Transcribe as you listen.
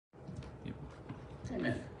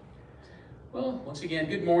Amen. Well, once again,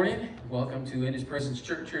 good morning. Welcome to In His Presence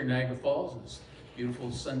Church here in Niagara Falls. It's a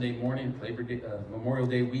beautiful Sunday morning, Memorial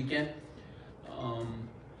Day weekend.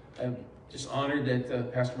 I'm just honored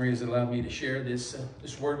that Pastor Maria has allowed me to share this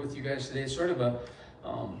word with you guys today. It's sort of a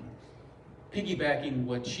piggybacking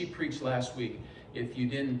what she preached last week. If you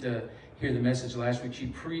didn't hear the message last week, she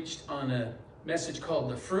preached on a message called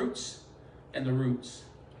The Fruits and the Roots.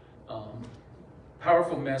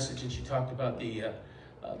 Powerful message, and she talked about the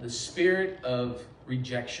spirit of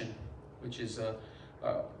rejection, which is the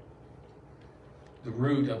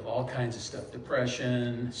root of all kinds of stuff: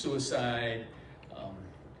 depression, suicide,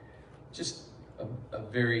 just a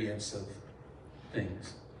variance of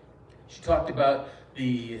things. She talked about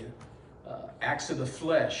the acts of the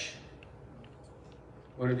flesh.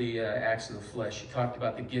 What are the acts of the flesh? She talked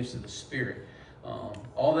about the gifts of the Spirit.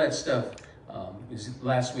 All that stuff is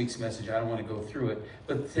last week's message. I don't want to go through it.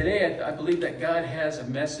 But today I believe that God has a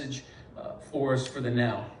message for us for the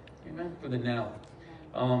now. Amen? For the now.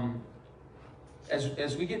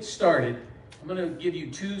 As we get started, I'm going to give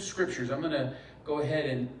you two scriptures. I'm going to go ahead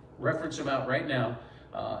and reference them out right now.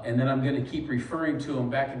 And then I'm going to keep referring to them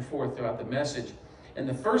back and forth throughout the message. And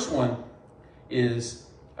the first one is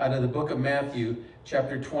out of the book of Matthew,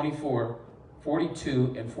 chapter 24,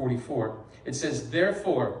 42 and 44. It says,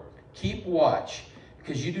 "Therefore, keep watch,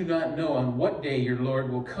 because you do not know on what day your Lord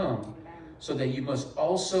will come, so that you must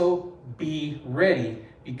also be ready,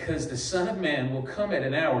 because the Son of Man will come at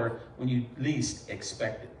an hour when you least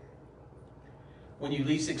expect it." When you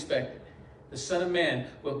least expect it. The Son of Man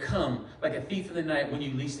will come like a thief in the night when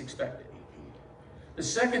you least expect it. The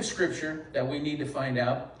second scripture that we need to find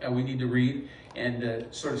out, and we need to read, and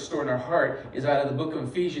sort of store in our heart, is out of the book of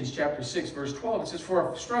Ephesians, chapter 6, verse 12. It says, "For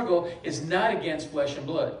our struggle is not against flesh and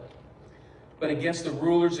blood, but against the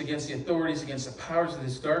rulers, against the authorities, against the powers of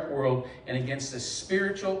this dark world, and against the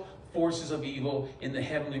spiritual forces of evil in the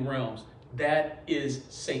heavenly realms." That is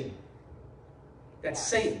Satan. That's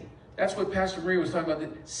Satan. That's what Pastor Maria was talking about,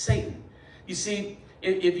 Satan. You see,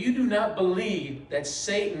 if you do not believe that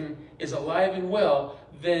Satan is alive and well,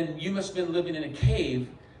 then you must have been living in a cave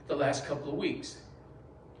the last couple of weeks.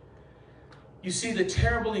 You see the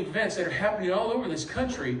terrible events that are happening all over this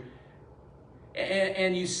country,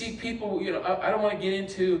 and you see people, I don't want to get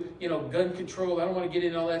into, gun control. I don't want to get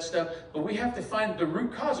into all that stuff, but we have to find the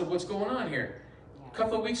root cause of what's going on here. A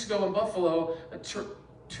couple of weeks ago in Buffalo,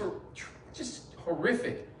 just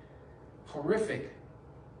horrific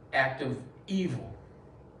act of evil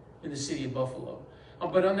in the city of Buffalo.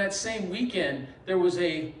 But on that same weekend, there was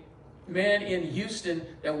a man in Houston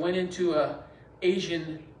that went into an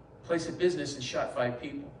Asian place of business and shot 5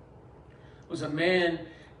 people. It was a man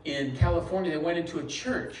in California that went into a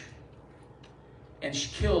church and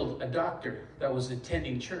killed a doctor that was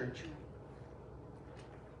attending church.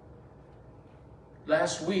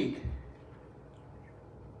 Last week,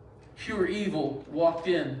 pure evil walked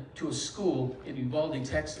in to a school in Uvalde,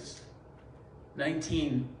 Texas.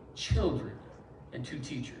 19 children and 2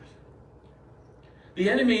 teachers. The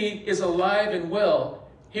enemy is alive and well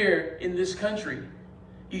here in this country.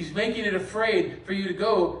 He's making it afraid for you to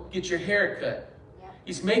go get your hair cut.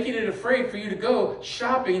 He's making it afraid for you to go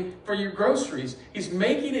shopping for your groceries. He's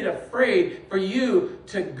making it afraid for you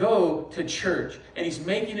to go to church. And he's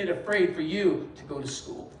making it afraid for you to go to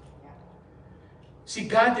school. See,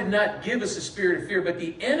 God did not give us a spirit of fear, but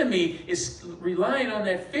the enemy is relying on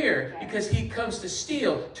that fear because he comes to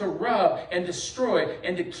steal, to rob, and destroy,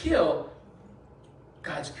 and to kill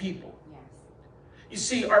God's people. You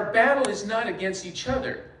see, our battle is not against each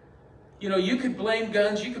other. You could blame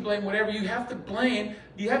guns, you could blame whatever. You have to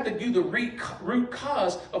do the root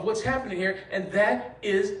cause of what's happening here, and that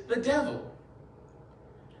is the devil.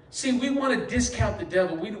 See, we want to discount the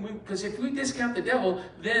devil, because if we discount the devil,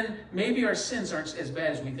 then maybe our sins aren't as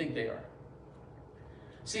bad as we think they are.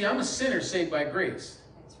 See, I'm a sinner saved by grace.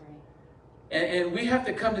 That's right. And we have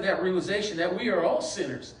to come to that realization that we are all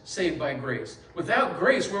sinners saved by grace. Without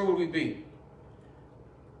grace, where would we be?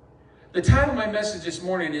 The title of my message this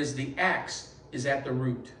morning is "The Axe is at the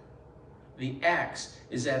Root." The axe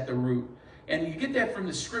is at the root. And you get that from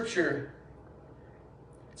the scripture.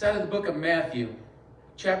 It's out of the book of Matthew,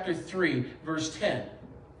 chapter 3, verse 10.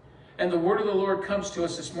 And the word of the Lord comes to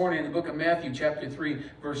us this morning in the book of Matthew, chapter 3,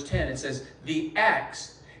 verse 10. It says, "The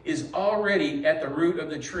axe is already at the root of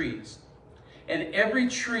the trees, and every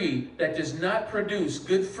tree that does not produce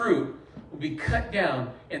good fruit will be cut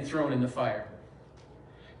down and thrown in the fire."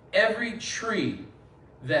 Every tree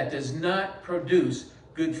that does not produce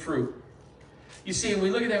good fruit. You see, we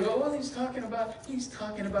look at that and go, "Well, he's talking about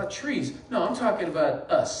trees." No, I'm talking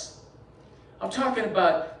about us. I'm talking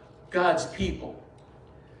about God's people.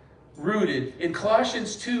 Rooted. In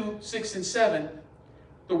Colossians 2, 6 and 7,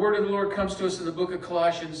 the word of the Lord comes to us in the book of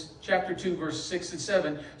Colossians, chapter 2, verse 6 and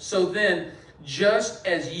 7. So then, just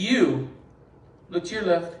as you, look to your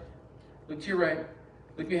left, look to your right,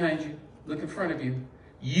 look behind you, look in front of you.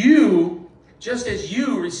 You, just as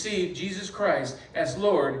you received Jesus Christ as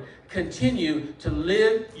Lord, continue to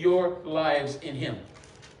live your lives in Him.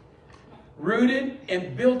 Rooted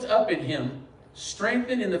and built up in Him,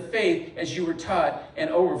 strengthened in the faith as you were taught, and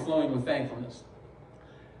overflowing with thankfulness.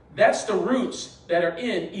 That's the roots that are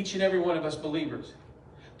in each and every one of us believers.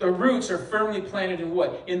 The roots are firmly planted in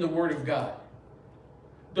what? In the Word of God.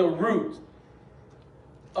 The root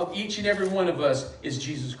of each and every one of us is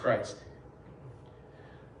Jesus Christ.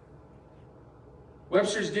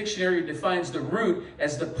 Webster's dictionary defines the root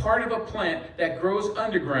as the part of a plant that grows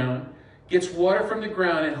underground, gets water from the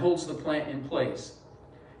ground, and holds the plant in place.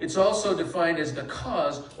 It's also defined as the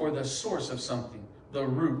cause or the source of something, the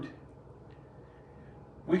root.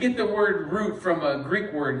 We get the word root from a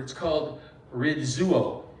Greek word. It's called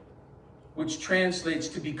rhizuo, which translates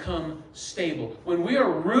to become stable. When we are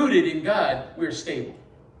rooted in God, we're stable.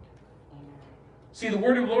 See, the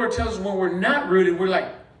word of the Lord tells us when we're not rooted, we're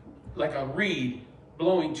like a reed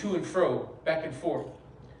blowing to and fro, back and forth,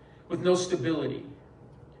 with no stability.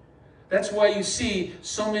 That's why you see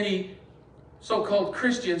so many so-called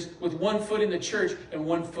Christians with one foot in the church and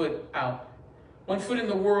one foot out. One foot in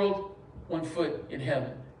the world, one foot in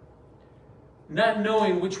heaven. Not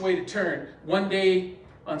knowing which way to turn. One day,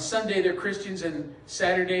 on Sunday, they're Christians, and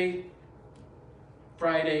Saturday,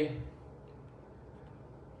 Friday,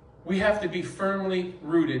 we have to be firmly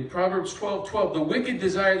rooted. Proverbs 12:12, the wicked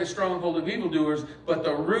desire the stronghold of evildoers, but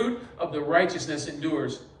the root of the righteousness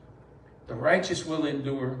endures. The righteous will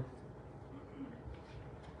endure.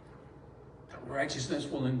 The righteousness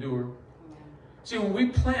will endure. See, when we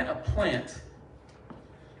plant a plant,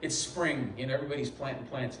 it's spring, and everybody's planting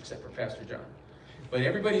plants except for Pastor John. But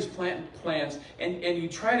everybody's planting plants, and you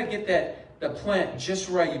try to get the plant just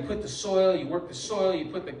right. You put the soil, you work the soil, you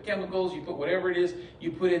put the chemicals, you put whatever it is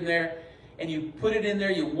you put in there, and you put it in there,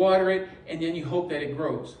 you water it, and then you hope that it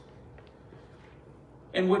grows.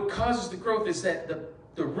 And what causes the growth is that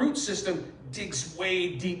the root system digs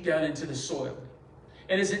way deep down into the soil.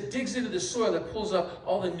 And as it digs into the soil, it pulls up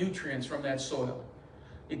all the nutrients from that soil.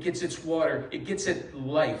 It gets its water, it gets its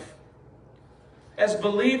life. As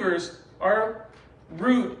believers, our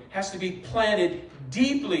root has to be planted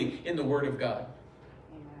deeply in the Word of God.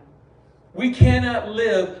 Amen. We cannot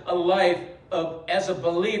live a life as a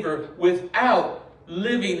believer without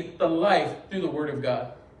living the life through the Word of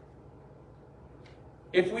God.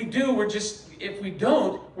 If we don't,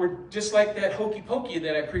 we're just like that hokey pokey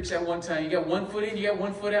that I preached at one time. You got one foot in, you got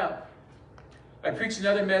one foot out. I preached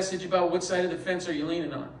another message about what side of the fence are you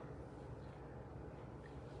leaning on.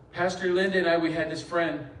 Pastor Linda and I, we had this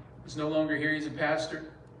friend. He's no longer here. He's a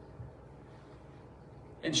pastor.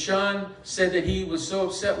 And Sean said that he was so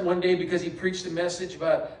upset one day because he preached a message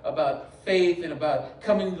about faith and about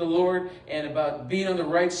coming to the Lord and about being on the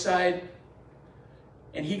right side.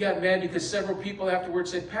 And he got mad because several people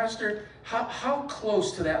afterwards said, Pastor, how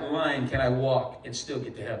close to that line can I walk and still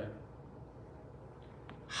get to heaven?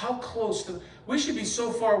 How close to... We should be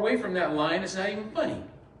so far away from that line, it's not even funny.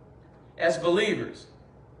 As believers.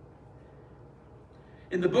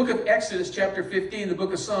 In the book of Exodus, chapter 15, the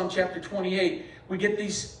book of Psalm, chapter 28, we get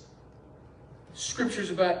these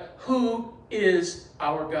scriptures about who is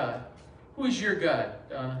our God. Who is your God,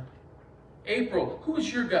 Donna? April, who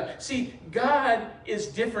is your God? See, God is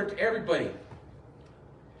different to everybody.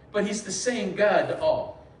 But He's the same God to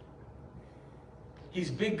all.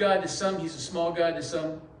 He's big God to some. He's a small God to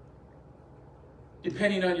some.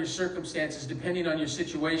 Depending on your circumstances, depending on your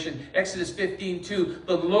situation. Exodus 15:2,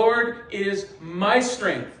 the Lord is my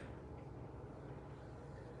strength.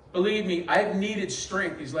 Believe me, I've needed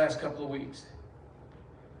strength these last couple of weeks.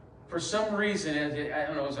 For some reason, I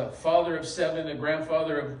don't know, as a father of 7, a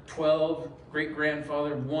grandfather of 12,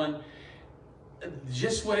 great-grandfather of 1,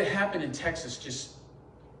 just what had happened in Texas just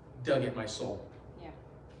dug at my soul. Yeah.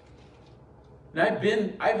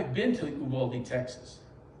 And I've been to Uvalde, Texas.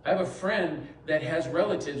 I have a friend that has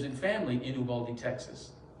relatives and family in Uvalde,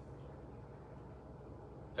 Texas.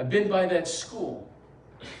 I've been by that school.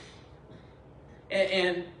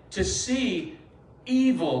 And to see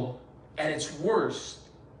evil at its worst,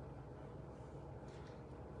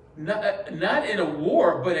 not in a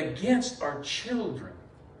war, but against our children.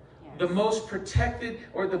 Yes. The most protected,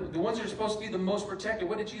 or the ones that are supposed to be the most protected.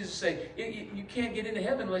 What did Jesus say? You can't get into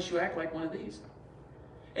heaven unless you act like one of these.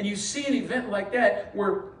 And you see an event like that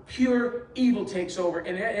where pure evil takes over.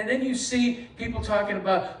 And then you see people talking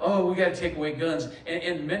about, oh, we got to take away guns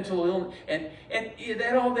and mental illness. And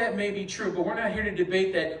that all that may be true, but we're not here to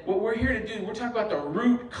debate that. What we're here to do, we're talking about the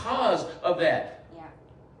root cause of that.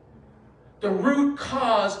 The root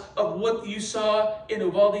cause of what you saw in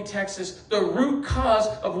Uvalde, Texas, the root cause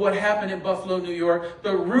of what happened in Buffalo, New York,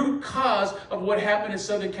 the root cause of what happened in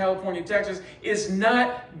Southern California, Texas, is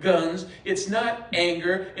not guns, it's not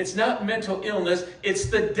anger, it's not mental illness, it's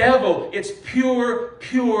the devil. It's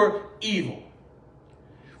pure evil.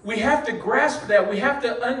 We have to grasp that. We have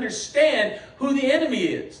to understand who the enemy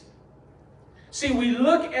is. See, we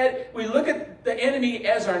look at the enemy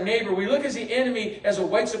as our neighbor. We look at the enemy as a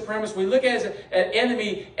white supremacist. We look at an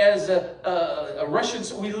enemy as a Russian.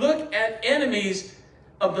 We look at enemies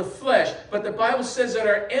of the flesh. But the Bible says that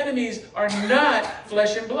our enemies are not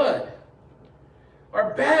flesh and blood.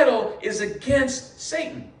 Our battle is against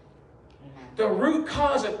Satan. The root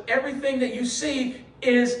cause of everything that you see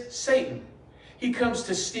is Satan. He comes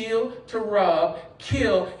to steal, to rob,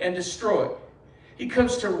 kill, and destroy. He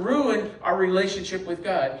comes to ruin our relationship with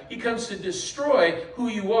God. He comes to destroy who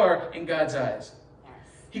you are in God's eyes.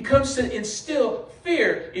 He comes to instill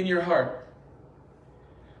fear in your heart.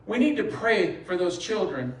 We need to pray for those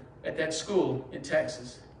children at that school in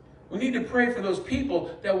Texas. We need to pray for those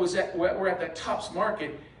people that were at that Tops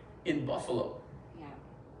Market in Buffalo. Yeah.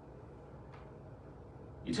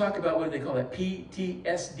 You talk about, what do they call that,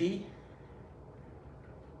 PTSD?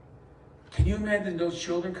 Can you imagine those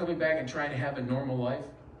children coming back and trying to have a normal life?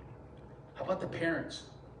 How about the parents?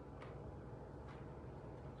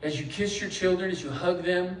 As you kiss your children, as you hug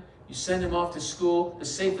them, you send them off to school, the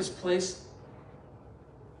safest place,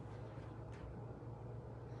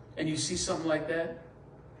 and you see something like that,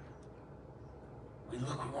 we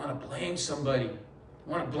want to blame somebody.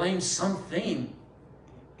 We want to blame something.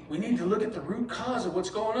 We need to look at the root cause of what's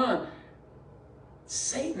going on.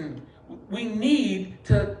 Satan. We need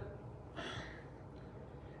to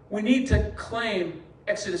claim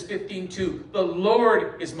Exodus 15:2. The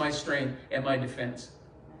Lord is my strength and my defense.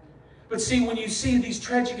 But see, when you see these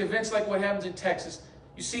tragic events like what happens in Texas,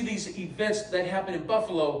 you see these events that happen in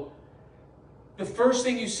Buffalo, the first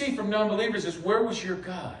thing you see from non-believers is, where was your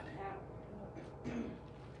God?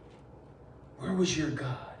 Where was your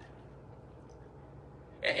God?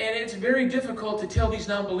 And it's very difficult to tell these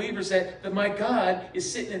non-believers that my God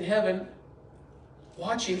is sitting in heaven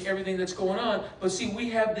watching everything that's going on. But see, we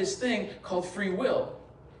have this thing called free will.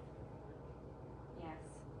 Yes.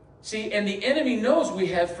 See, and the enemy knows we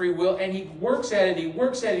have free will, and he works at it, he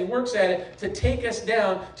works at it to take us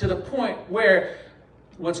down to the point where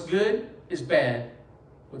what's good is bad,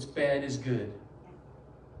 what's bad is good.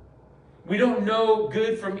 We don't know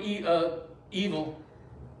good from evil.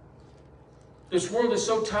 This world is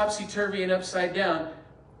so topsy-turvy and upside down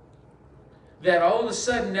that all of a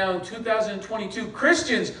sudden now in 2022,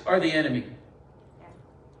 Christians are the enemy.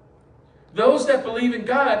 Those that believe in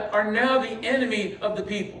God are now the enemy of the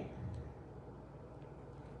people.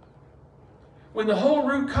 When the whole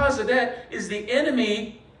root cause of that is the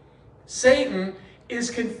enemy, Satan,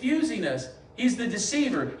 is confusing us. He's the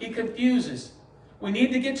deceiver. He confuses. We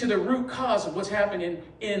need to get to the root cause of what's happening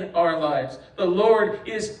in our lives. The Lord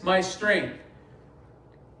is my strength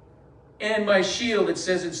and my shield, it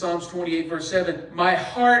says in Psalms 28, verse 7. My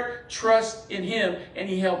heart trusts in him, and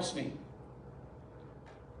he helps me.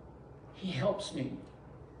 He helps me.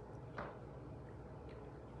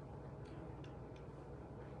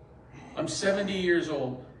 I'm 70 years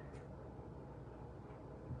old.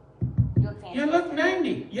 You look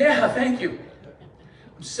 90. Yeah, thank you.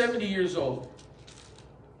 I'm 70 years old.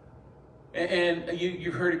 And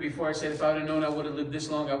you've heard it before. I said, if I would have known I would have lived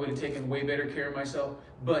this long, I would have taken way better care of myself.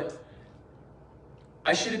 But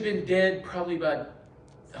I should have been dead probably about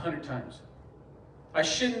 100 times. I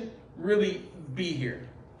shouldn't really be here.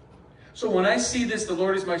 So when I see this, the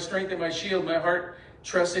Lord is my strength and my shield, my heart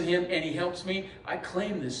trusts in him, and he helps me, I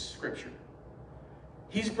claim this scripture.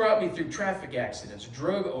 He's brought me through traffic accidents,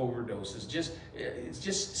 drug overdoses, it's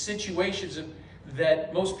just situations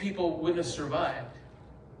that most people wouldn't have survived.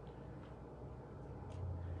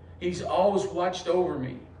 He's always watched over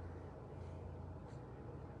me.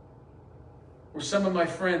 Where some of my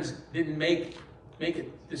friends didn't make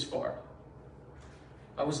it this far.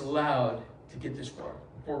 I was allowed to get this far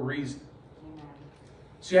for a reason. Amen.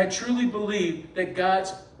 See, I truly believe that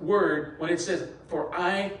God's word, when it says, for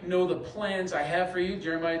I know the plans I have for you,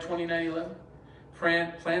 Jeremiah 29:11,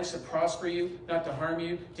 plans to prosper you, not to harm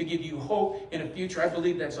you, to give you hope in a future. I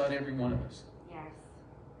believe that's on every one of us. Yes.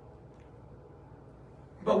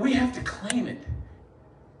 But we have to claim it.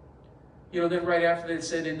 You know, then right after that it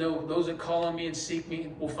said, and those that call on me and seek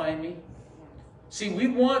me will find me. See, we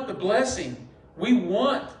want the blessing. We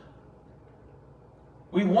want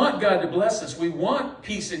God to bless us. We want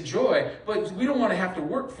peace and joy, but we don't want to have to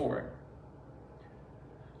work for it.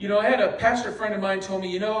 You know, I had a pastor friend of mine told me,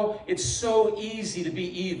 you know, it's so easy to be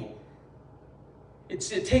evil.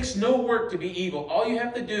 It takes no work to be evil. All you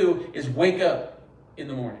have to do is wake up in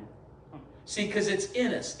the morning. See, because it's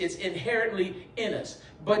in us. It's inherently in us.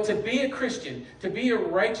 But to be a Christian, to be a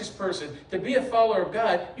righteous person, to be a follower of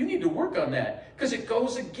God, you need to work on that because it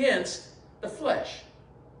goes against the flesh.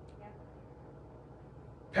 Yeah.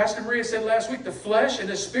 Pastor Maria said last week, the flesh and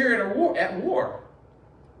the spirit are at war.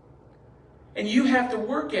 And you have to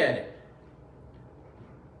work at it.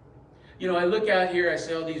 You know, I look out here, I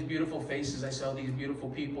see all these beautiful faces, I see all these beautiful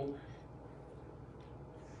people.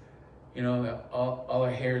 You know, all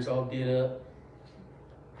our hair is all did up.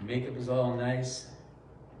 Makeup is all nice.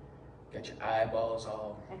 Got your eyeballs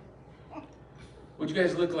all... What'd you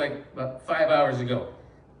guys look like about 5 hours ago?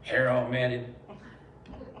 Hair all matted.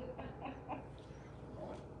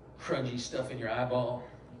 Crungy stuff in your eyeball.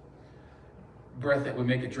 Breath that would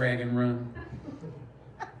make a dragon run.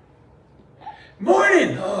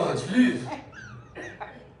 Morning! Oh, it's blue.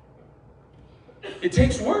 It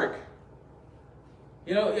takes work.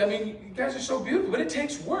 You know, I mean, you guys are so beautiful, but it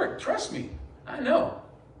takes work. Trust me. I know.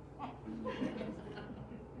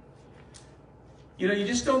 You know, you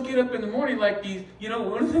just don't get up in the morning like these. You know,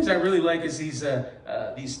 one of the things I really like is these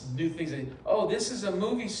new things. Oh, this is a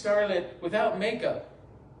movie starlet without makeup.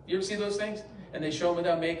 You ever see those things? And they show them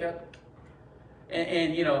without makeup.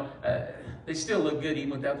 And you know, they still look good even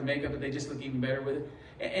without the makeup, but they just look even better with it.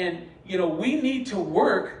 And you know, we need to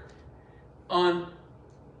work on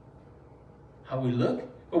how we look,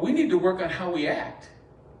 but we need to work on how we act.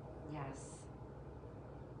 Yes.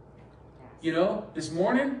 You know, this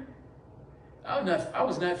morning, I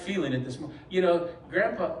was not feeling it this morning. You know,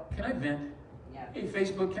 Grandpa, can I vent? Yeah. Hey,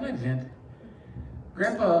 Facebook, can I vent?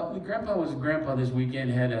 Grandpa was a grandpa this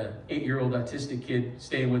weekend, had an 8-year-old autistic kid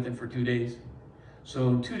staying with him for 2 days. So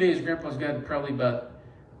in 2 days, Grandpa's got probably about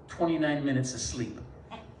 29 minutes of sleep.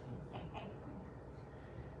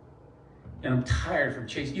 And I'm tired from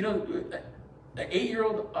chasing. You know, an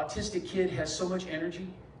 8-year-old autistic kid has so much energy.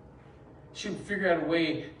 Should figure out a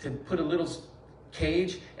way to put a little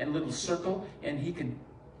cage and a little circle, and he could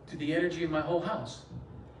do the energy of my whole house.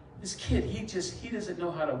 This kid, he doesn't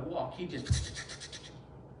know how to walk. He just...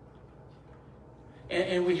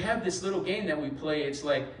 And we have this little game that we play. It's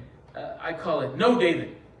like, I call it No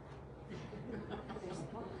David.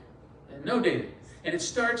 No David. And it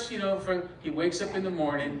starts, you know, from, he wakes up in the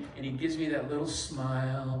morning and he gives me that little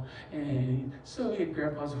smile. And so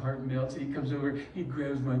Grandpa's heart melts and he comes over, he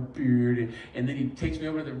grabs my beard, and then he takes me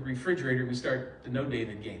over to the refrigerator and we start the No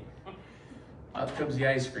David game. Out comes the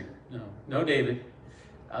ice cream. No David.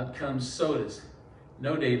 Out comes sodas.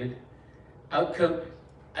 No David. Out comes,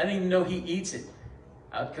 I don't even know he eats it.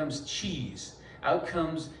 Out comes cheese. Out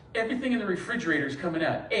comes everything in the refrigerator is coming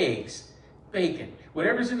out. Eggs, bacon,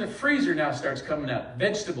 whatever's in the freezer now starts coming out.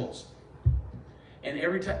 Vegetables. And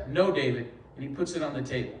every time, no David. And he puts it on the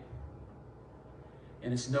table.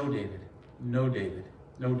 And it's no David, no David,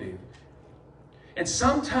 no David. And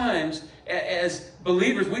sometimes, as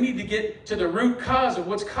believers, we need to get to the root cause of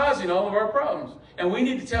what's causing all of our problems. And we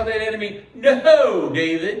need to tell that enemy, no,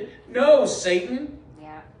 David, no, Satan.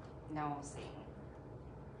 Yeah, no, Satan.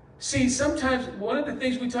 See, sometimes one of the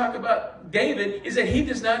things we talk about David is that he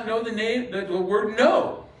does not know the word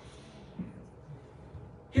no.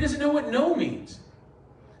 He doesn't know what no means.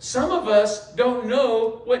 Some of us don't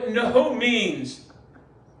know what no means.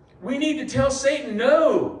 We need to tell Satan,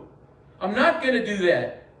 no, I'm not going to do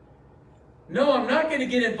that. No, I'm not going to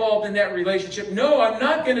get involved in that relationship. No, I'm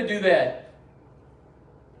not going to do that.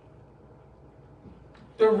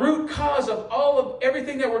 The root cause of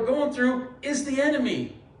everything that we're going through is the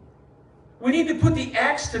enemy. We need to put the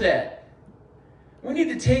axe to that. We need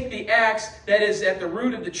to take the axe that is at the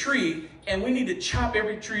root of the tree, and we need to chop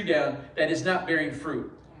every tree down that is not bearing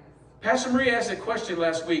fruit. Pastor Maria asked a question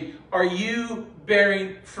last week, are you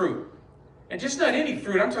bearing fruit? And just not any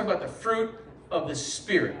fruit, I'm talking about the fruit of the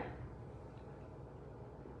Spirit.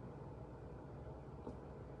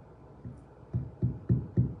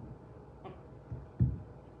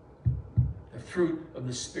 The fruit of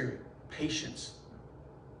the Spirit. Patience.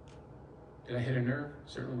 Did I hit a nerve?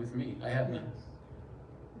 Certainly with me. I have none.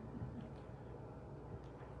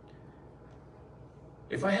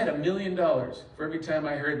 If I had $1 million for every time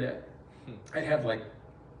I heard that, I'd have like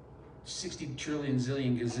 60 trillion,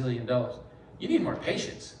 zillion, gazillion dollars. You need more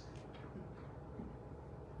patience.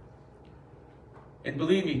 And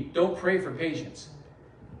believe me, don't pray for patience.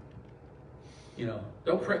 You know,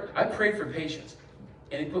 don't pray. I prayed for patience.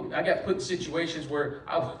 And I got put in situations where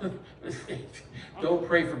don't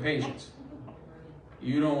pray for patience.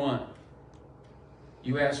 You don't want it.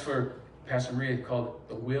 You ask for, Pastor Maria called it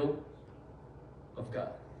the will of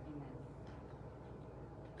God.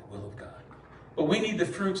 The will of God. But we need the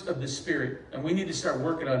fruits of the Spirit, and we need to start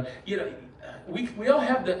working on, you know, we all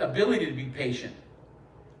have the ability to be patient,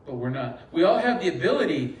 but we're not. We all have the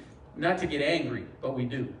ability not to get angry, but we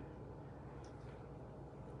do.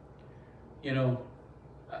 You know,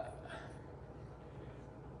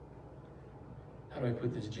 how do I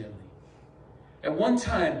put this gently? At one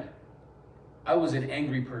time, I was an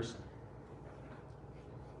angry person.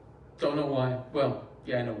 Don't know why. Well,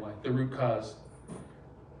 yeah, I know why. The root cause.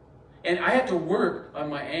 And I had to work on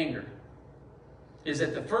my anger. Is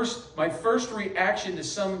that my first reaction to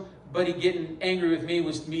somebody getting angry with me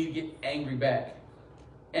was me to get angry back.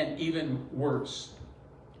 And even worse.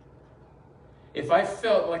 If I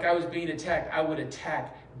felt like I was being attacked, I would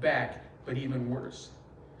attack back, but even worse.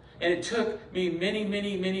 And it took me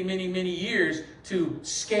many years to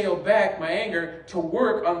scale back my anger, to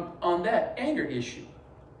work on that anger issue.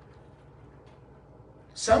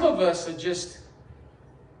 Some of us are just,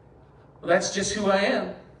 well, that's just who I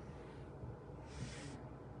am.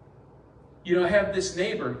 You know, I have this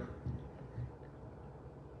neighbor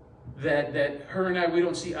that her and I, we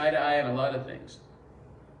don't see eye to eye on a lot of things.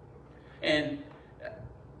 And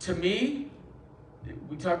to me,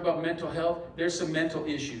 we talk about mental health, there's some mental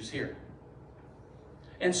issues here.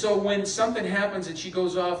 And so when something happens and she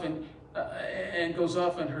goes off and goes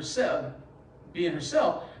off on herself, being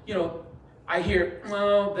herself, you know, I hear,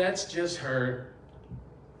 oh, that's just her.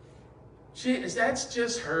 That's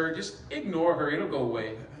just her. Just ignore her. It'll go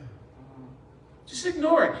away. Just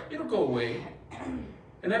ignore it. It'll go away.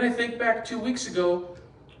 And then I think back 2 weeks ago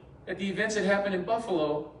at the events that happened in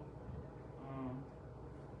Buffalo,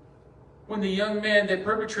 when the young man that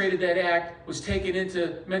perpetrated that act was taken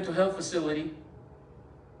into mental health facility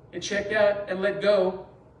and checked out and let go.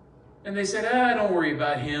 And they said, don't worry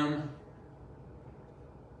about him.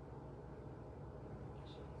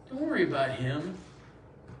 Don't worry about him.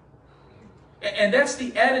 And that's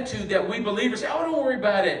the attitude that we believers say, oh, don't worry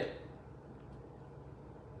about it.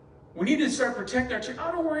 We need to start protecting our church.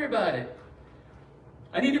 Oh, don't worry about it.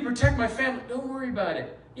 I need to protect my family. Don't worry about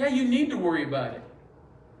it. Yeah, you need to worry about it.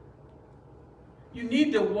 You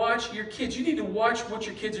need to watch your kids. You need to watch what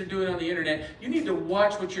your kids are doing on the internet. You need to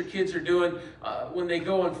watch what your kids are doing when they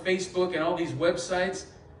go on Facebook and all these websites.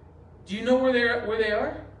 Do you know where they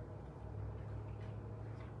are?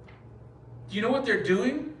 Do you know what they're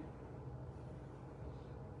doing?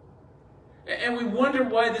 And we wonder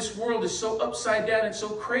why this world is so upside down and so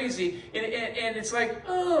crazy. And it's like,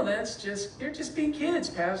 oh, they're just being kids,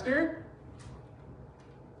 Pastor.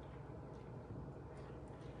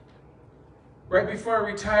 Right before I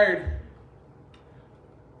retired,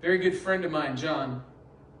 a very good friend of mine, John,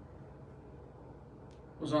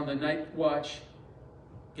 was on the night watch,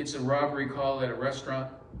 gets a robbery call at a restaurant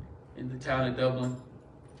in the town of Dublin.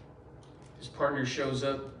 His partner shows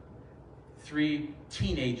up, 3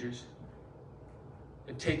 teenagers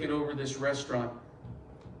have taken over this restaurant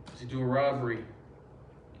to do a robbery.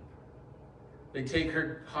 They take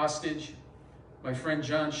her hostage. My friend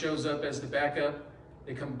John shows up as the backup.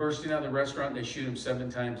 They come bursting out of the restaurant, they shoot him 7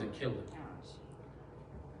 times and kill him.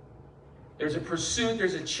 There's a pursuit,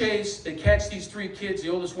 there's a chase. They catch these 3 kids. The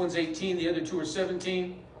oldest one's 18, the other 2 are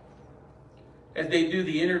 17. As they do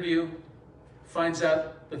the interview, finds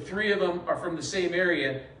out the 3 of them are from the same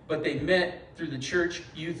area, but they met through the church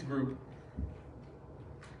youth group.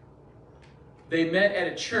 They met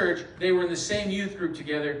at a church. They were in the same youth group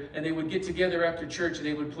together, and they would get together after church and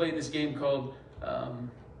they would play this game called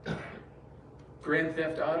Grand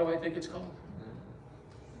Theft Auto, I think it's called.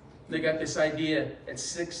 They got this idea at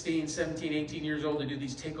 16, 17, 18 years old to do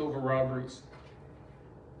these takeover robberies.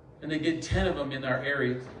 And they did 10 of them in our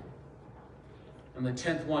area. On the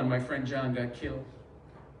 10th one, my friend John got killed.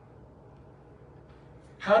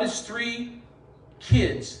 How does 3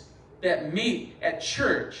 kids that meet at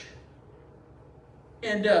church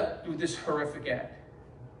end up with this horrific act?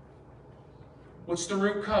 What's the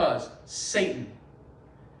root cause? Satan.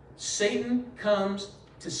 Satan comes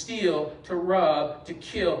to steal, to rob, to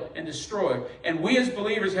kill, and destroy. And we as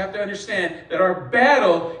believers have to understand that our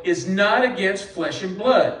battle is not against flesh and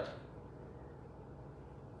blood.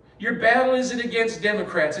 Your battle isn't against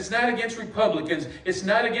Democrats. It's not against Republicans. It's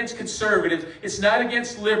not against conservatives. It's not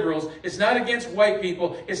against liberals. It's not against white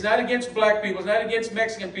people. It's not against black people. It's not against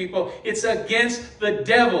Mexican people. It's against the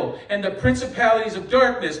devil and the principalities of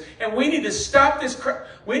darkness. And we need to stop this.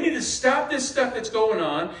 We need to stop this stuff that's going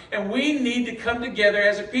on. And we need to come together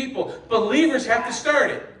as a people. Believers have to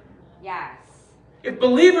start it. Yes. If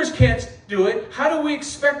believers can't do it, how do we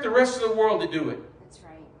expect the rest of the world to do it? That's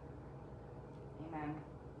right. Amen.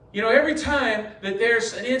 You know, every time that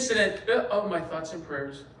there's an incident, oh, my thoughts and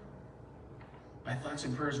prayers. My thoughts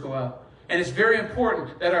and prayers go out. And it's very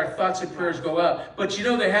important that our thoughts and prayers go out. But you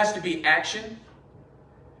know, there has to be action.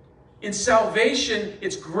 In salvation,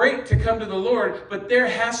 it's great to come to the Lord, but there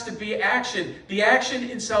has to be action. The action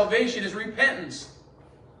in salvation is repentance.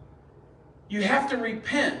 You have to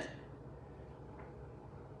repent.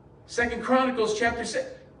 2 Chronicles chapter 6.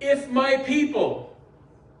 If my people.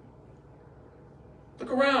 Look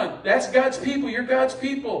around. That's God's people. You're God's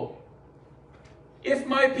people. If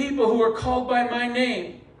my people who are called by my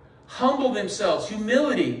name humble themselves.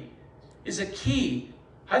 Humility is a key.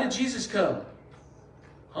 How did Jesus come?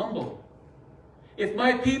 Humble. If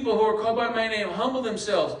my people who are called by my name humble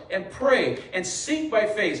themselves and pray and seek by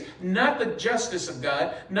face, not the justice of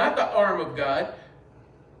God, not the arm of God,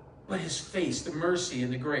 but his face, the mercy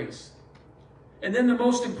and the grace. And then the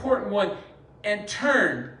most important one, and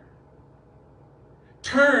turn.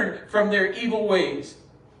 Turn from their evil ways.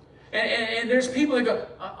 And there's people that go,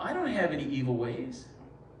 I don't have any evil ways.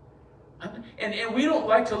 And we don't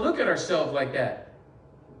like to look at ourselves like that.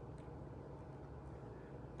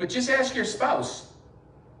 But just ask your spouse.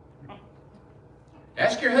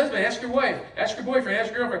 Ask your husband, ask your wife, ask your boyfriend,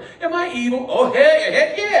 ask your girlfriend. Am I evil? Oh,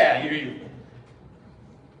 heck yeah, you're evil.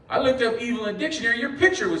 I looked up evil in the dictionary. Your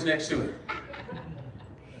picture was next to it.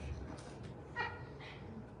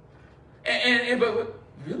 But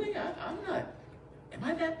really, I'm not. Am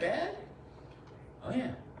I that bad? Oh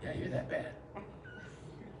yeah, you're that bad.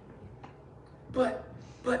 But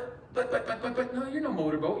no, you're no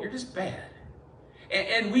motorboat. You're just bad.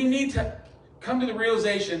 And we need to come to the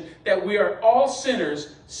realization that we are all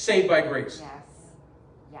sinners saved by grace. Yes.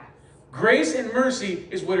 Yes. Grace and mercy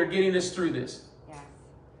is what are getting us through this. Yes.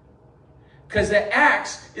 Because the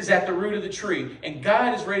axe is at the root of the tree. And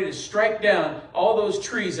God is ready to strike down all those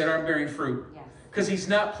trees that aren't bearing fruit. Yes. Because he's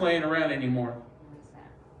not playing around anymore. What is that?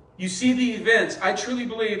 You see the events. I truly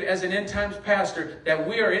believe as an end times pastor that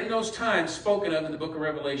we are in those times spoken of in the book of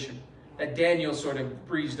Revelation. That Daniel sort of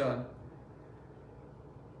breezed on.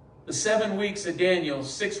 The 7 weeks of Daniel,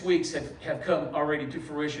 6 weeks have come already to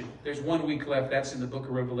fruition. There's 1 week left. That's in the book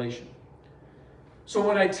of Revelation. So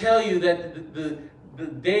when I tell you that the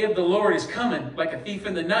day of the Lord is coming like a thief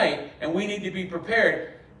in the night and we need to be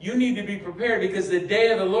prepared, you need to be prepared because the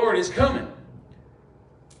day of the Lord is coming.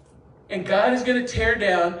 And God is going to tear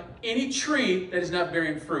down any tree that is not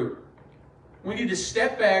bearing fruit. We need to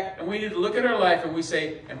step back and we need to look at our life and we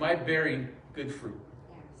say, am I bearing good fruit?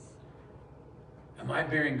 Am I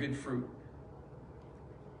bearing good fruit?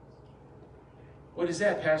 What is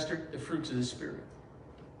that, Pastor? The fruits of the Spirit.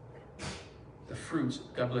 The fruits,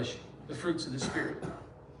 God bless you. The fruits of the Spirit.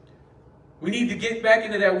 We need to get back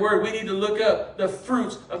into that word. We need to look up the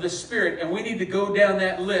fruits of the Spirit. And we need to go down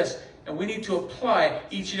that list. And we need to apply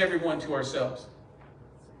each and every one to ourselves.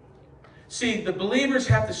 See, the believers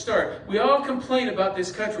have to start. We all complain about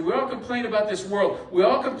this country. We all complain about this world. We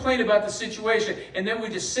all complain about the situation. And then we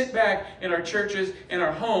just sit back in our churches and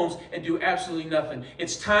our homes and do absolutely nothing.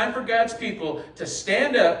 It's time for God's people to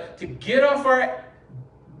stand up, to get off our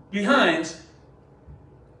behinds,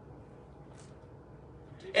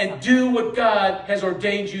 and do what God has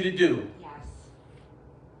ordained you to do. Yes.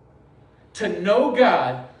 To know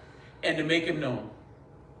God and to make him known.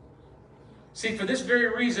 See, for this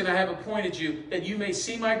very reason I have appointed you, that you may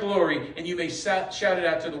see my glory and you may shout it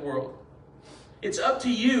out to the world. It's up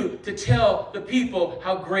to you to tell the people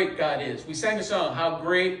how great God is. We sang a song, How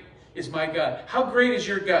Great Is My God. How great is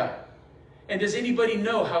your God? And does anybody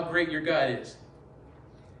know how great your God is?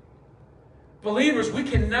 Believers, we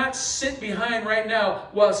cannot sit behind right now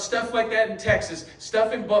while stuff like that in Texas,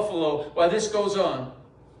 stuff in Buffalo, while this goes on,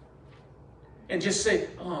 and just say,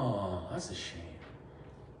 oh, that's a shame.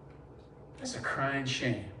 That's a crying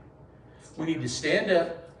shame. We need to stand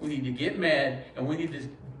up, we need to get mad, and we need to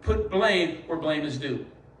put blame where blame is due.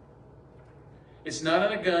 It's not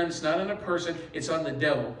on a gun, it's not on a person, it's on the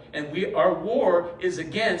devil. And our war is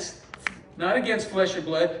against, not against flesh and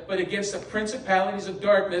blood, but against the principalities of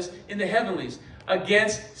darkness in the heavenlies,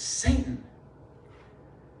 against Satan.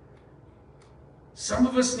 Some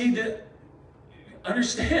of us need to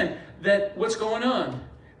understand that what's going on.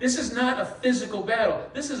 This is not a physical battle.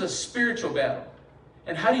 This is a spiritual battle.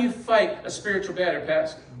 And how do you fight a spiritual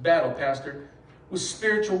battle, Pastor? With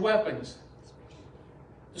spiritual weapons.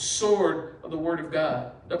 The sword of the Word of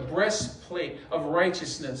God. The breastplate of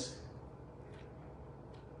righteousness.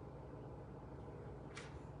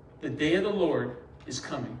 The day of the Lord is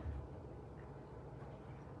coming.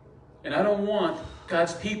 And I don't want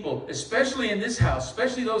God's people, especially in this house,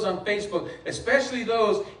 especially those on Facebook, especially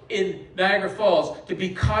those in Niagara Falls, to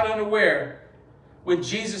be caught unaware when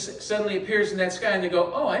Jesus suddenly appears in that sky and they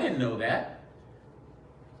go, oh, I didn't know that.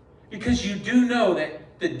 Because you do know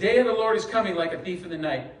that the day of the Lord is coming like a thief in the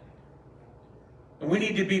night. And we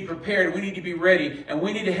need to be prepared, we need to be ready, and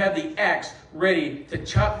we need to have the axe ready to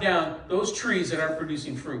chop down those trees that aren't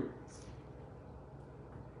producing fruit.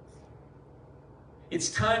 It's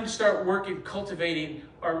time to start working, cultivating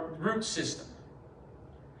our root system.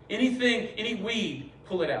 Anything, any weed,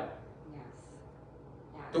 pull it out. Yes.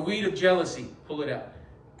 Yes. The weed of jealousy, pull it out.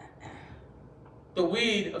 The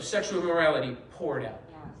weed of sexual immorality, pour it out.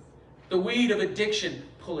 Yes. The weed of addiction,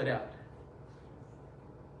 pull it out.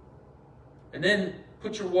 And then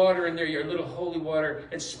put your water in there, your little holy water,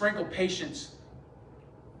 and sprinkle patience.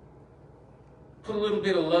 Put a little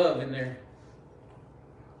bit of love in there.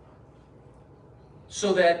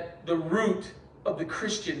 So that the root of the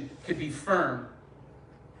Christian could be firm.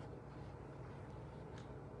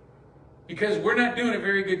 Because we're not doing a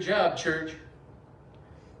very good job, church.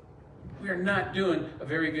 We are not doing a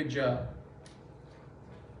very good job.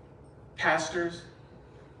 Pastors,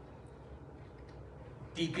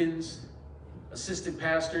 deacons, assistant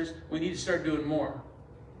pastors, we need to start doing more.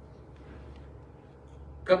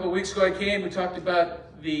 A couple of weeks ago I came, we talked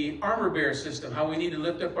about the armor bearer system, how we need to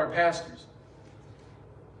lift up our pastors.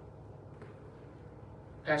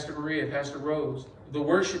 Pastor Maria, Pastor Rose, the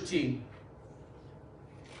worship team.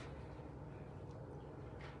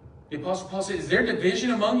 The Apostle Paul said, is there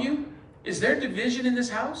division among you? Is there division in this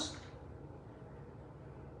house?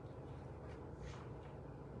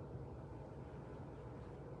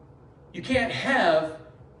 You can't have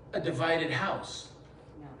a divided house.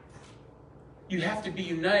 No. You have to be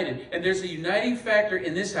united. And there's a uniting factor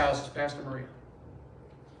in this house, is Pastor Maria.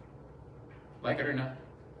 Like it or not.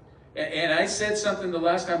 And I said something the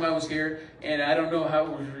last time I was here, and I don't know how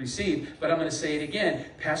it was received, but I'm going to say it again.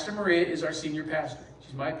 Pastor Maria is our senior pastor.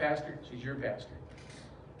 She's my pastor. She's your pastor.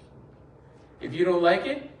 If you don't like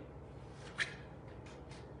it,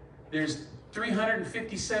 there's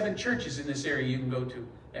 357 churches in this area you can go to.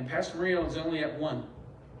 And Pastor Maria is only at one.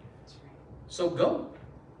 That's right. So go.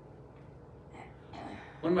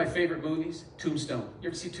 One of my favorite movies, Tombstone. You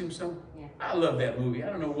ever see Tombstone? Yeah. I love that movie. I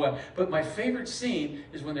don't know why. But my favorite scene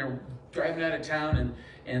is when they're driving out of town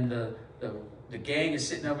and the gang is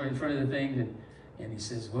sitting up in front of the thing and he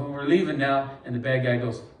says, well, we're leaving now. And the bad guy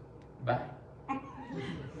goes, bye.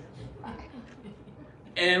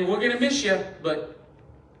 And we're going to miss you, but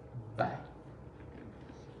bye.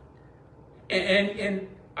 And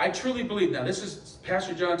I truly believe, now this is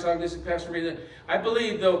Pastor John talking, this is Pastor Maria. I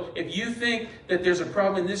believe, though, if you think that there's a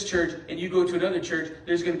problem in this church and you go to another church,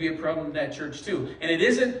 there's going to be a problem in that church too. And it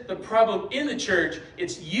isn't the problem in the church,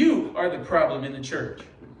 it's you are the problem in the church.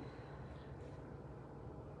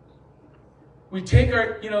 We take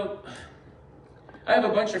our, I have a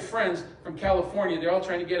bunch of friends from California. They're all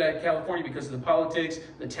trying to get out of California because of the politics,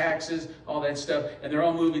 the taxes, all that stuff. And they're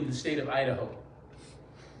all moving to the state of Idaho.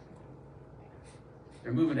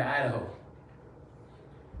 They're moving to Idaho.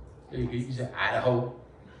 You say Idaho.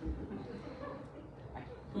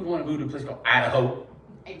 Who would want to move to a place called Idaho?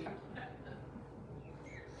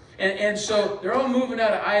 And so they're all moving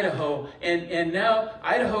out of Idaho. And now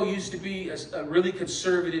Idaho used to be a really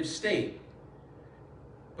conservative state.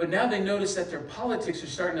 But now they notice that their politics are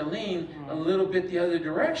starting to lean a little bit the other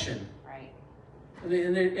direction. Right.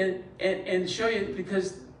 And show you,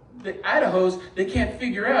 because the Idahos, they can't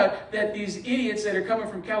figure out that these idiots that are coming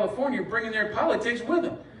from California are bringing their politics with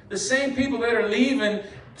them. The same people that are leaving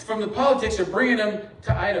from the politics are bringing them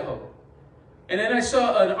to Idaho. And then I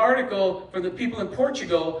saw an article from the people in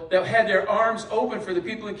Portugal that had their arms open for the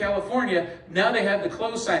people in California. Now they have the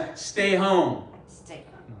close sign, stay home. Stay.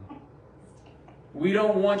 We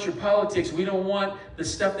don't want your politics. We don't want the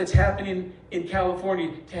stuff that's happening in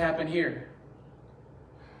California to happen here.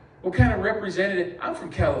 What kind of representative? I'm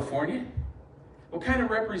from California. What kind of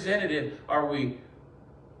representative are we?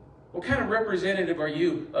 What kind of representative are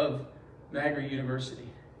you of Niagara University?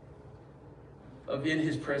 Of In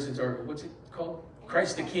His Presence, or what's it called?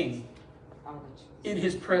 Christ the King. In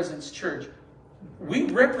His Presence Church. We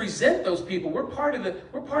represent those people. We're part of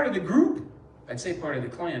the group. I'd say part of the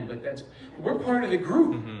clan, but we're part of the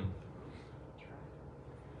group. Mm-hmm.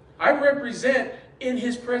 I represent in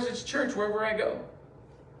His Presence Church wherever I go.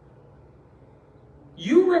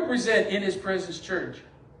 You represent in His Presence Church.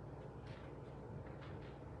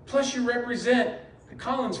 Plus you represent the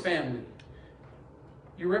Collins family.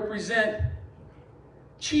 You represent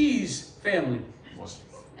Cheese family.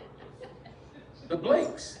 The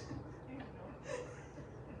Blakes.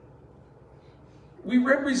 We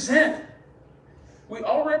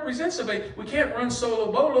all represent somebody. We can't run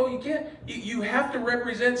solo bolo. You can't. You have to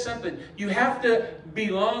represent something. You have to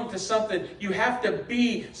belong to something. You have to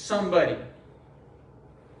be somebody.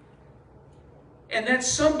 And that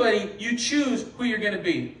somebody, you choose who you're going to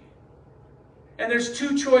be. And there's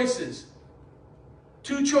two choices.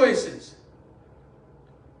 Two choices.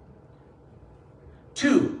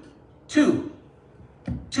 Two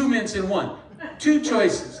mints in one. Two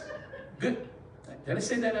choices. Good. Did I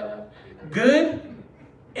say that out loud? Good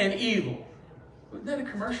and evil. Wasn't that a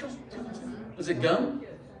commercial? Was it gum?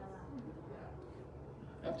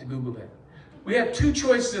 I have to Google that. We have two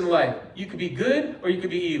choices in life. You could be good or you could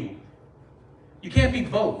be evil. You can't be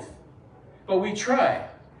both. But we try.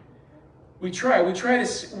 We try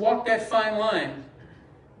to walk that fine line,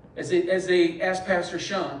 as they asked Pastor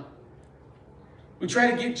Sean. We try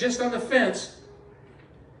to get just on the fence.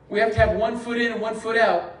 We have to have 1 foot in and 1 foot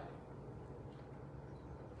out.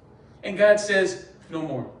 And God says, no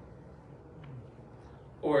more.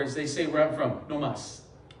 Or as they say where I'm from, no mas.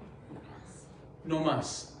 No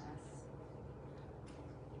mas.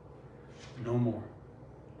 No more.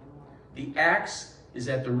 The axe is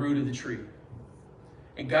at the root of the tree.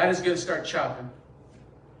 And God is going to start chopping.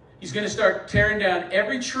 He's going to start tearing down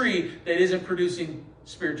every tree that isn't producing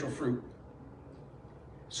spiritual fruit.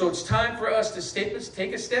 So it's time for us to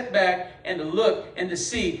take a step back and to look and to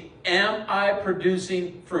see, am I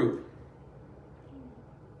producing fruit?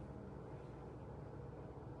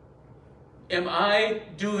 Am I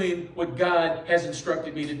doing what God has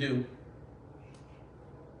instructed me to do?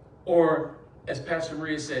 Or, as Pastor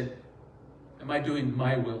Maria said, am I doing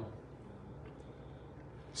my will?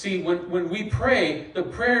 See, when we pray, the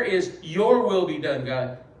prayer is, your will be done,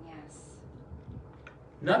 God. Yes.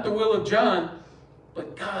 Not the will of John,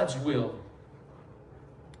 but God's will.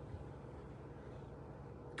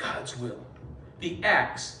 God's will. The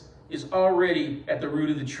axe is already at the root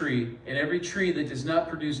of the tree, and every tree that does not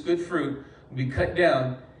produce good fruit will be cut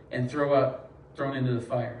down and thrown into the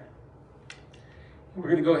fire. We're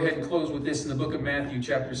going to go ahead and close with this in the book of Matthew,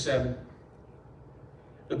 chapter 7.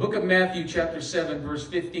 The book of Matthew, chapter 7, verse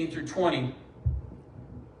 15 through 20.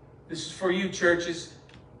 This is for you, churches.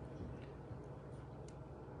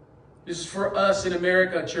 This is for us in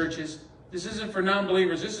America, churches. This isn't for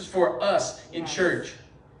non-believers. This is for us in church.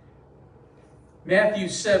 Matthew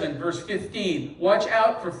 7, verse 15. Watch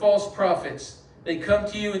out for false prophets. They come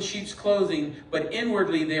to you in sheep's clothing, but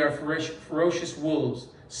inwardly they are ferocious wolves.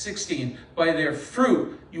 16. By their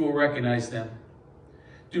fruit you will recognize them.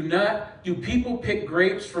 Do people pick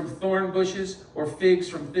grapes from thorn bushes or figs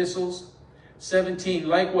from thistles? 17.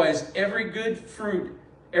 Likewise, every good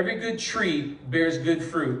tree bears good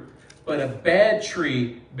fruit, but a bad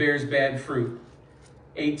tree bears bad fruit.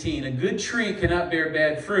 18. A good tree cannot bear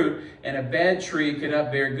bad fruit, and a bad tree cannot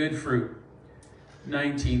bear good fruit.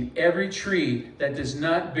 19. Every tree that does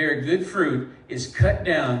not bear good fruit is cut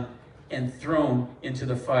down and thrown into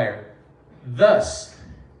the fire. Thus,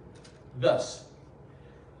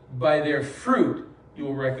 by their fruit, you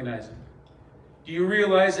will recognize them. Do you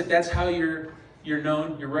realize that that's how you're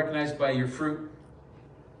known? You're recognized by your fruit?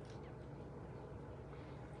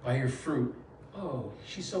 By your fruit. Oh,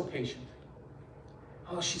 she's so patient.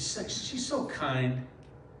 Oh, she's so kind.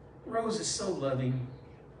 Rose is so loving.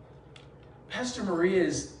 Pastor Maria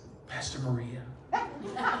is Pastor Maria.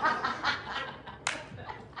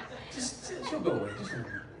 She'll go away. Just a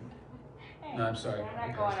No, I'm sorry. I'm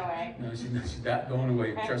not going away. No, she's not going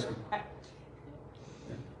away. Trust me.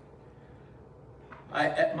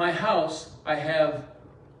 At my house, I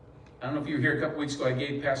don't know if you were here a couple weeks ago, I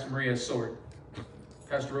gave Pastor Maria a sword.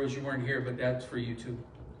 Pastor Rose, you weren't here, but that's for you too.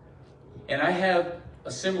 And I have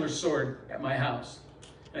a similar sword at my house.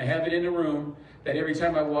 And I have it in a room that every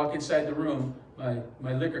time I walk inside the room,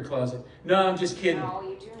 my liquor closet. No, I'm just kidding. No,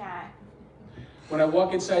 you do not. When I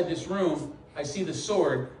walk inside this room, I see the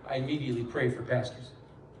sword, I immediately pray for pastors.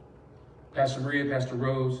 Pastor Maria, Pastor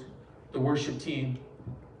Rose, the worship team,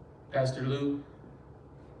 Pastor Lou.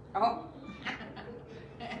 Oh.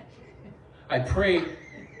 I pray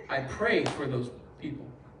for those people.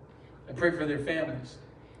 I pray for their families.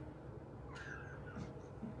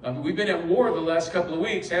 We've been at war the last couple of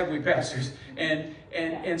weeks, haven't we, pastors?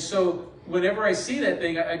 And so whenever I see that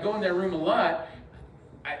thing, I go in that room a lot.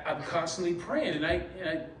 I'm constantly praying,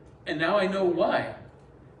 and And now I know why.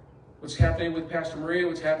 What's happening with Pastor Maria,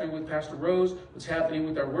 what's happening with Pastor Rose, what's happening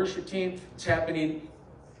with our worship team, what's happening.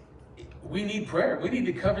 We need prayer. We need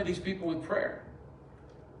to cover these people with prayer.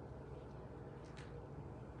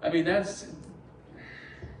 I mean, I'm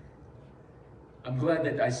glad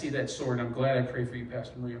that I see that sword. I'm glad I pray for you,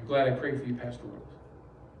 Pastor Maria. I'm glad I pray for you, Pastor Rose.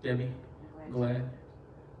 Debbie, I'm glad.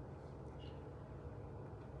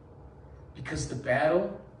 Because the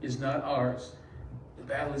battle is not ours. The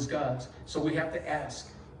battle is God's. So we have to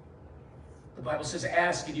ask. The Bible says,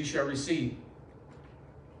 ask and you shall receive.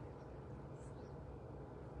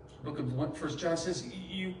 The book of 1 John says,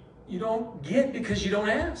 you don't get because you don't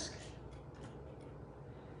ask.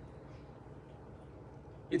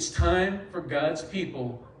 It's time for God's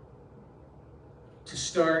people to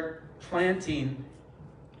start planting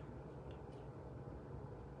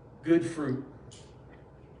good fruit.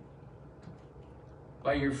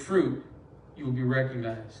 By your fruit, you will be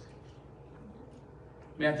recognized.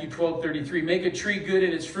 Matthew 12:33, make a tree good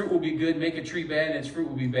and its fruit will be good. Make a tree bad and its fruit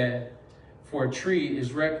will be bad. For a tree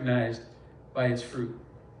is recognized by its fruit.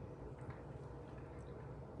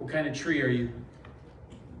 What kind of tree are you?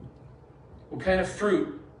 What kind of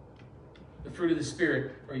fruit, the fruit of the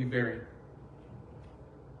Spirit, are you bearing?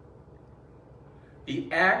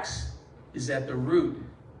 The axe is at the root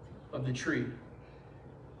of the tree.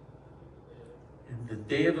 And the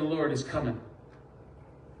day of the Lord is coming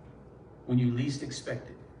when you least expect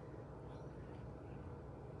it.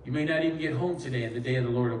 You may not even get home today, and the day of the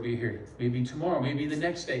Lord will be here. Maybe tomorrow, maybe the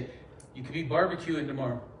next day. You could be barbecuing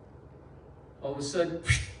tomorrow. All of a sudden,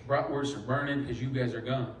 bratwursts are burning because you guys are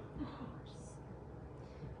gone.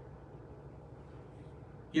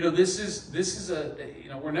 You know, this is a, you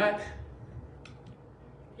know, we're not,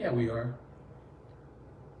 yeah, we are.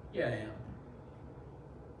 Yeah, I am.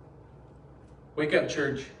 Wake up,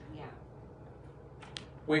 church. Yeah.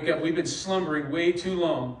 Wake up. We've been slumbering way too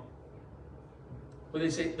long. What they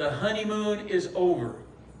say, the honeymoon is over.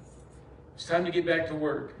 It's time to get back to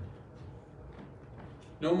work.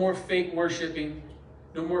 No more fake worshiping.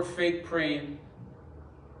 No more fake praying.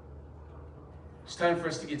 It's time for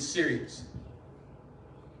us to get serious.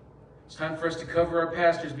 It's time for us to cover our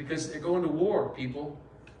pastors because they're going to war, people.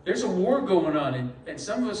 There's a war going on, and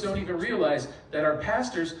some of us don't even realize that our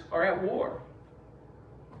pastors are at war.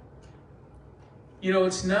 You know,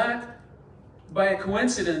 it's not by a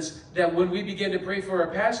coincidence that when we begin to pray for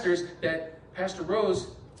our pastors, that Pastor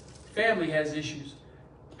Rose's family has issues.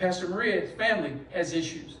 Pastor Maria's family has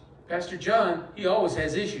issues. Pastor John, he always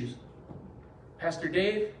has issues. Pastor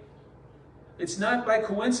Dave, it's not by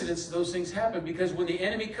coincidence those things happen, because when the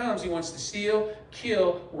enemy comes, he wants to steal,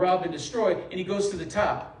 kill, rob, and destroy, and he goes to the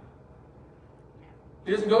top.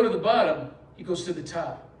 He doesn't go to the bottom, he goes to the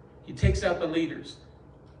top. He takes out the leaders.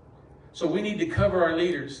 So we need to cover our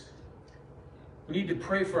leaders. We need to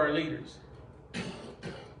pray for our leaders.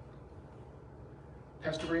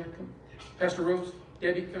 Pastor Ray, come. Pastor Rose,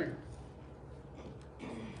 Debbie, come here.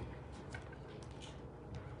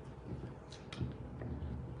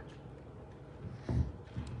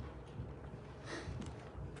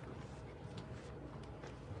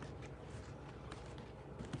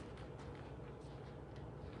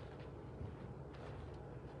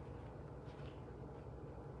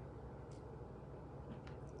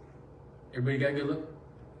 Everybody got a good look?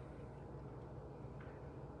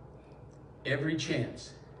 Every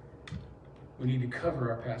chance, we need to cover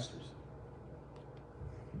our pastors.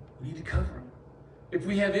 We need to cover them. If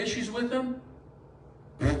we have issues with them,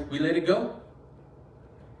 we let it go.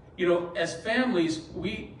 You know, as families,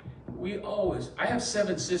 we always, I have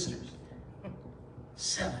 7 sisters.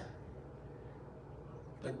 7.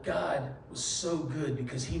 But God was so good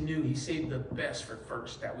because he knew he saved the best for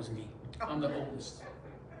first. That was me. I'm the oldest.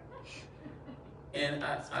 And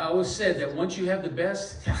I always said that once you have the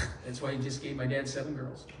best, that's why he just gave my dad 7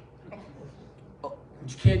 girls. But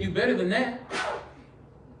you can't do better than that.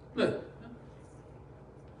 Look.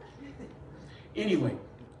 Anyway,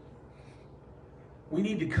 we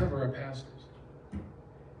need to cover our pastors.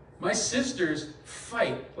 My sisters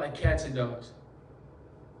fight like cats and dogs.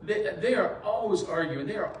 They are always arguing.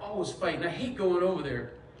 They are always fighting. I hate going over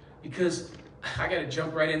there because I got to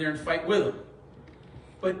jump right in there and fight with them.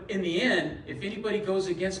 But in the end, if anybody goes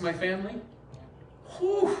against my family,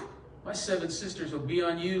 whew, my 7 sisters will be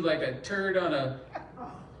on you like a turd on a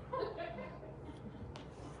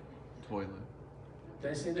toilet.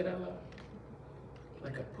 Did I say that out loud?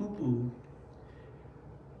 Like a poo-poo.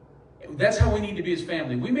 That's how we need to be as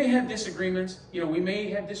family. We may have disagreements. You know, we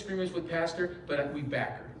may have disagreements with Pastor, but we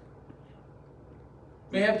back her.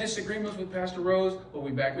 May have disagreements with Pastor Rose, but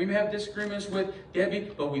we back her. We may have disagreements with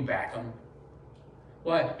Debbie, but we back them.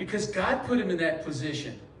 Why? Because God put them in that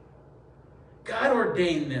position. God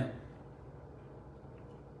ordained them.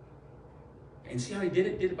 And see how he did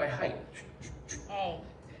it? Did it by height. Hey.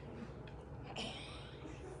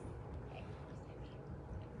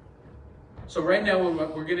 So right now,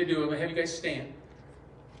 what we're going to do, I'm going to have you guys stand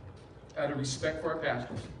out of respect for our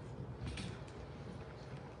pastors.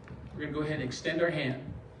 We're going to go ahead and extend our hand.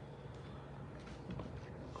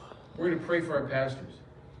 We're going to pray for our pastors.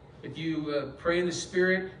 If you pray in the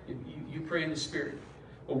Spirit, if you pray in the Spirit.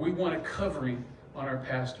 But we want a covering on our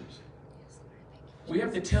pastors. We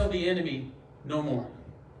have to tell the enemy no more.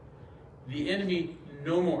 The enemy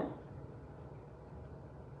no more.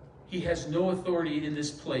 He has no authority in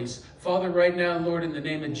this place. Father, right now, Lord, in the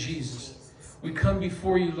name of Jesus, we come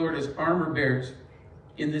before you, Lord, as armor bearers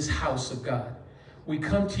in this house of God. We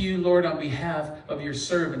come to you, Lord, on behalf of your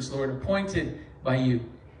servants, Lord, appointed by you.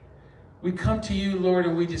 We come to you, Lord,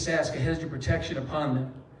 and we just ask a hedge of protection upon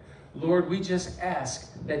them. Lord, we just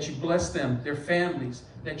ask that you bless them, their families,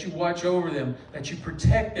 that you watch over them, that you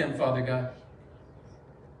protect them, Father God,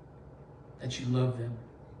 that you love them.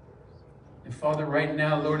 And Father, right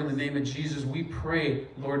now, Lord, in the name of Jesus, we pray,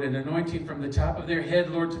 Lord, an anointing from the top of their head,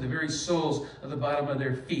 Lord, to the very soles of the bottom of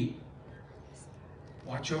their feet.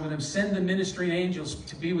 Watch over them. Send the ministering angels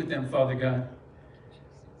to be with them, Father God.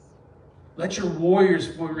 Let your warriors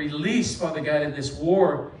be released, Father God, in this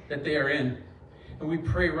war that they are in. And we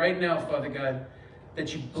pray right now, Father God,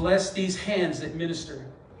 that you bless these hands that minister,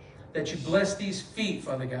 that you bless these feet,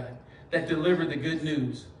 Father God, that deliver the good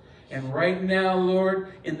news. And right now,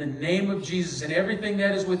 Lord, in the name of Jesus and everything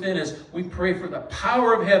that is within us, we pray for the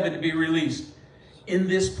power of heaven to be released in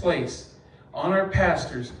this place, on our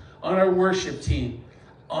pastors, on our worship team,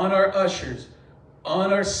 on our ushers,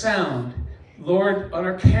 on our sound, Lord, on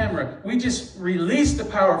our camera. We just release the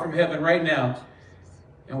power from heaven right now.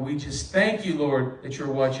 And we just thank you, Lord, that you're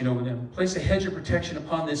watching over them. Place a hedge of protection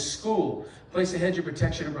upon this school. Place a hedge of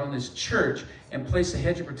protection upon this church. And place a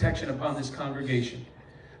hedge of protection upon this congregation.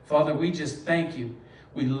 Father, we just thank you.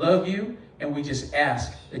 We love you. And we just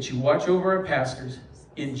ask that you watch over our pastors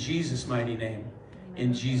in Jesus' mighty name.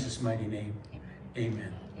 In Jesus' mighty name.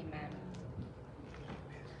 Amen. Amen.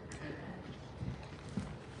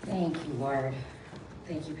 Thank you, Lord.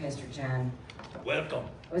 Thank you, Pastor John. Welcome.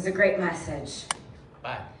 It was a great message.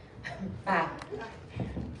 Bye. Bye.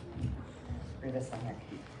 Read this one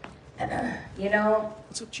here. You know,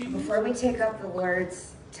 What's up, Chief? before we take up the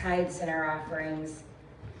Lord's tithes and our offerings,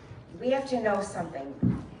 we have to know something.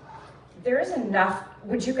 There is enough,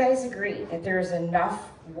 would you guys agree that there is enough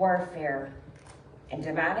warfare and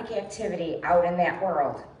demonic activity out in that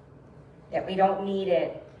world that we don't need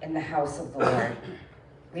it in the house of the Lord?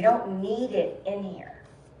 We don't need it in here.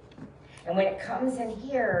 And when it comes in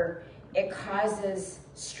here, it causes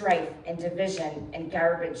strife and division and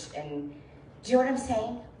garbage. And do you know what I'm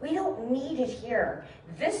saying? We don't need it here.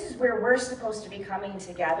 This is where we're supposed to be coming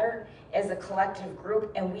together as a collective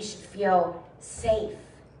group, and we should feel safe,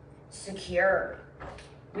 secure.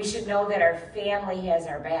 We should know that our family has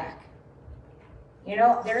our back. You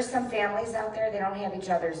know, there's some families out there, they don't have each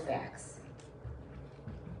other's backs.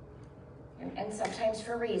 And sometimes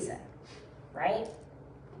for reason, right?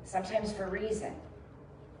 Sometimes for reason.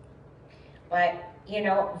 But, you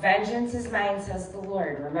know, vengeance is mine, says the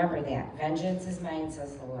Lord. Remember that. Vengeance is mine,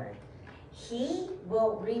 says the Lord. He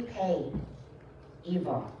will repay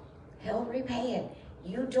evil. He'll repay it.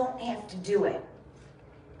 You don't have to do it.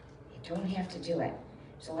 You don't have to do it.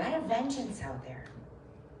 There's a lot of vengeance out there.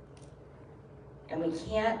 And we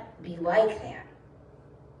can't be like that.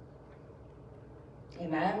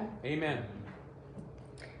 Amen? Amen.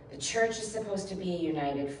 The church is supposed to be a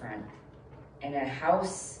united front. And a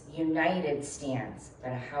house united stands,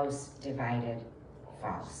 but a house divided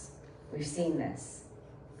falls. We've seen this.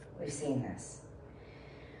 We've seen this.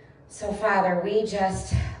 So, Father, we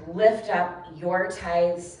just lift up your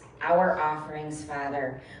tithes, our offerings,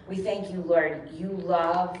 Father. We thank you, Lord. You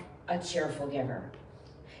love a cheerful giver.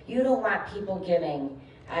 You don't want people giving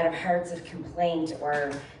out of hearts of complaint,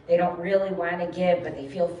 or they don't really want to give, but they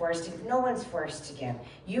feel forced to. No one's forced to give.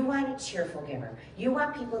 You want a cheerful giver. You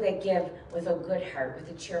want people that give with a good heart, with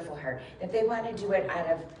a cheerful heart, that they want to do it out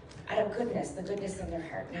of goodness, the goodness in their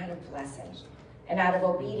heart, and out of blessing, and out of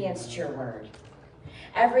obedience to your word.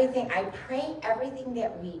 Everything, I pray everything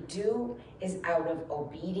that we do is out of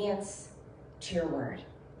obedience to your word,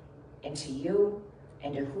 and to you,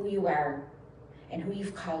 and to who you are, and who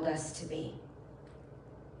you've called us to be.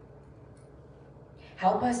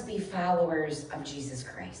 Help us be followers of Jesus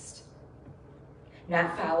Christ.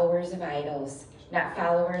 Not followers of idols, not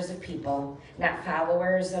followers of people, not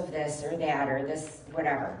followers of this or that or this,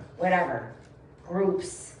 whatever.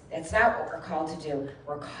 groups. That's not what we're called to do.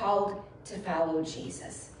 We're called to follow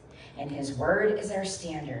Jesus. And his word is our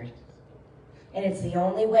standard. And it's the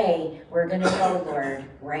only way we're going to know, Lord,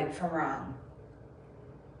 right from wrong.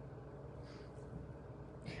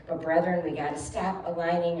 But brethren, we got to stop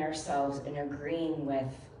aligning ourselves and agreeing with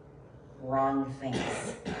wrong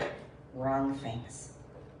things. Wrong things.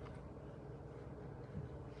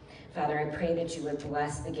 Father, I pray that you would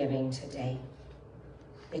bless the giving today.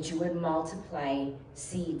 That you would multiply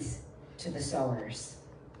seeds to the sowers.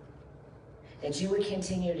 That you would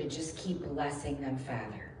continue to just keep blessing them,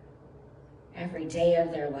 Father, every day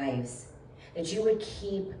of their lives. That you would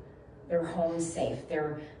keep their homes safe,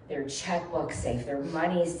 their checkbook safe, their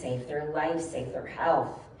money safe, their life safe, their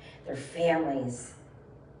health, their families,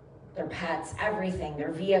 their pets, everything,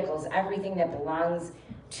 their vehicles, everything that belongs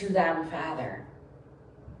to them, Father.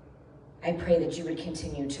 I pray that you would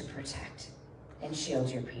continue to protect and shield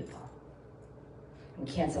your people. And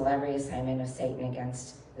cancel every assignment of Satan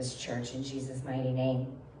against this church in Jesus' mighty name.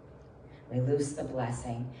 We loose the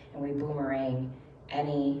blessing and we boomerang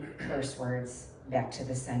any curse words back to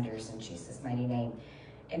the senders in Jesus' mighty name,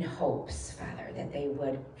 in hopes, Father, that they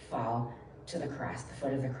would fall to the cross, the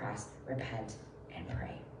foot of the cross, repent and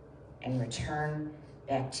pray, and return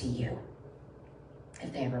back to you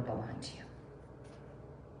if they ever belong to you.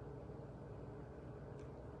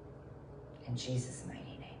 In Jesus'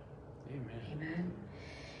 mighty name. Amen. Amen.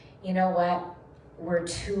 You know what? We're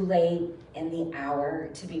too late in the hour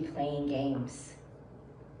to be playing games.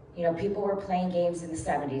 You know, people were playing games in the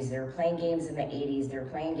 70s. They were playing games in the 80s. They were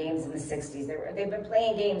playing games in the 60s. They've been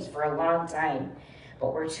playing games for a long time.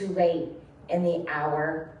 But we're too late in the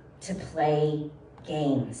hour to play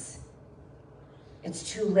games.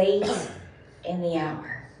 It's too late in the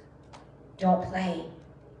hour. Don't play.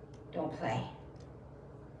 Don't play.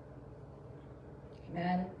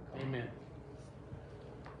 Amen? Amen.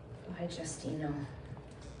 Go ahead, Justino.